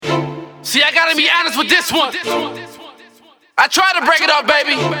See, I gotta be honest with this one. I tried to break it up,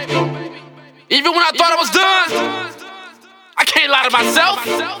 baby. Even when I thought I was done, I can't lie to myself.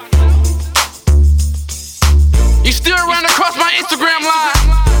 You still run across my Instagram line.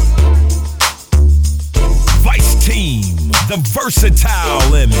 Vice Team, the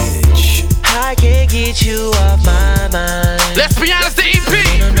versatile image. I can't get you off my mind. Let's be honest, the EP.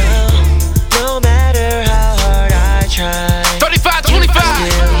 No matter how hard I try. 35-25.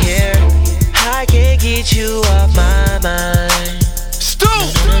 Still here. I can't get you off my mind.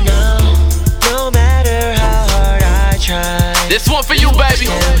 Stewe. No matter how hard I try. This one for you, baby.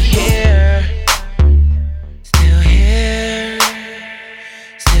 Still here. Still here.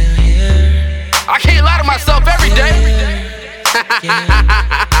 Still here. I can't lie to myself every day.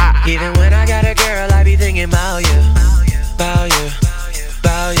 Yeah. Even when I got a girl, I be thinking about you. About you.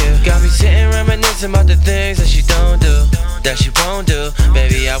 About you. Got me sitting reminiscing about the things that she don't do, that she won't do.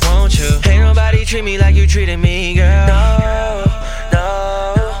 Baby, I want you. Ain't nobody treat me like you treated me, girl. No,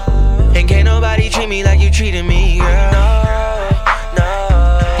 no. And can't nobody treat me like you treated me, girl. No,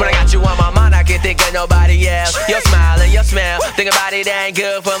 no. When I got you on my mind, I can't think of nobody else. Your smile and your smell, think about it, ain't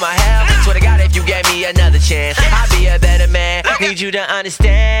good for my health. Swear to God, if you gave me another chance, I'd be a better man. Need you to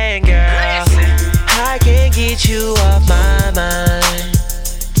understand, girl. I can't get you off my mind.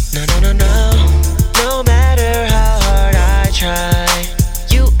 No, no, no, no. No matter how hard I try,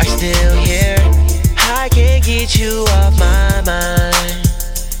 you are still here. I can't get you off my mind.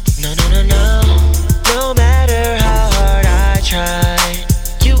 No, no, no, no. No matter how hard I try,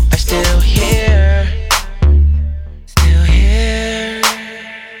 you are still here. Still here.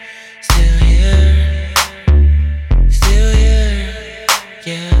 Still here. Still here.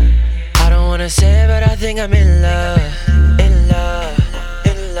 Yeah. I don't wanna say it, but I think I'm in love. In love.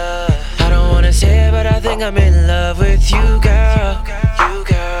 In love. I don't wanna say it, but I think I'm in love with you, girl. You,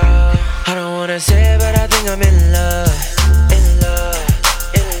 girl. I don't wanna say it, but I think I'm in love. In love.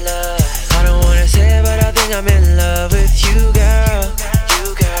 In love. I don't wanna say it, but I think I'm in love with you, girl.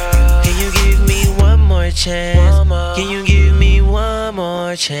 You, girl. Can you give me one more chance? Can you give me one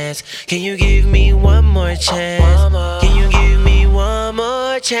more chance? Can you give me one more chance? Can you give me one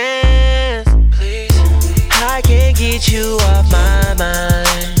more chance? Please. I can't get you off my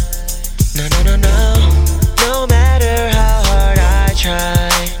mind. No, no, no, no. No matter how hard I try,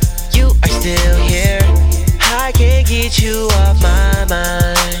 you are still here. I can't get you off my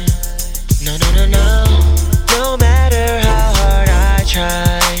mind. No, no, no, no. No matter how hard I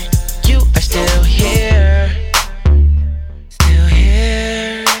try, you are still here. Still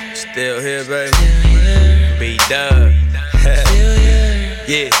here. Still here, baby. Still here. B-Dub. Still here.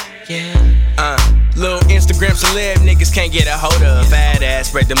 Yeah. Yeah. Little Instagram celeb niggas can't get a hold of. Fat ass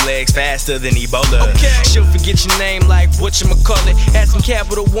spread them legs faster than Ebola. She'll forget your name like whatchamacallit. Asking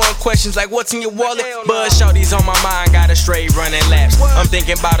Capital One questions like what's in your wallet. Buzz shorty's on my mind, got her straight running laps. I'm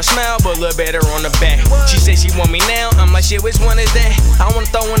thinking about a smile, but look better on the back. She say she want me now, I'm like shit, which one is that? I wanna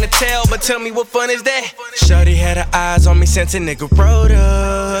throw in the tail, but tell me what fun is that? Shorty had her eyes on me since a nigga wrote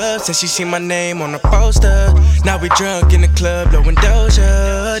up. Since she seen my name on the poster. Now we drunk in the club, blowing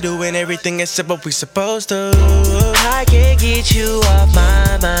Doja, doing everything except what we supposed to. I can't get you off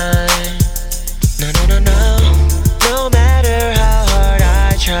my mind. No, no, no, no. No matter how hard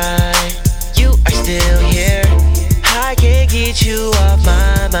I try, you are still here. I can't get you off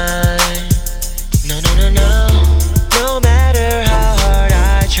my mind. No, no, no, no. No matter how hard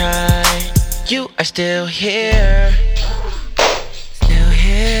I try, you are still here.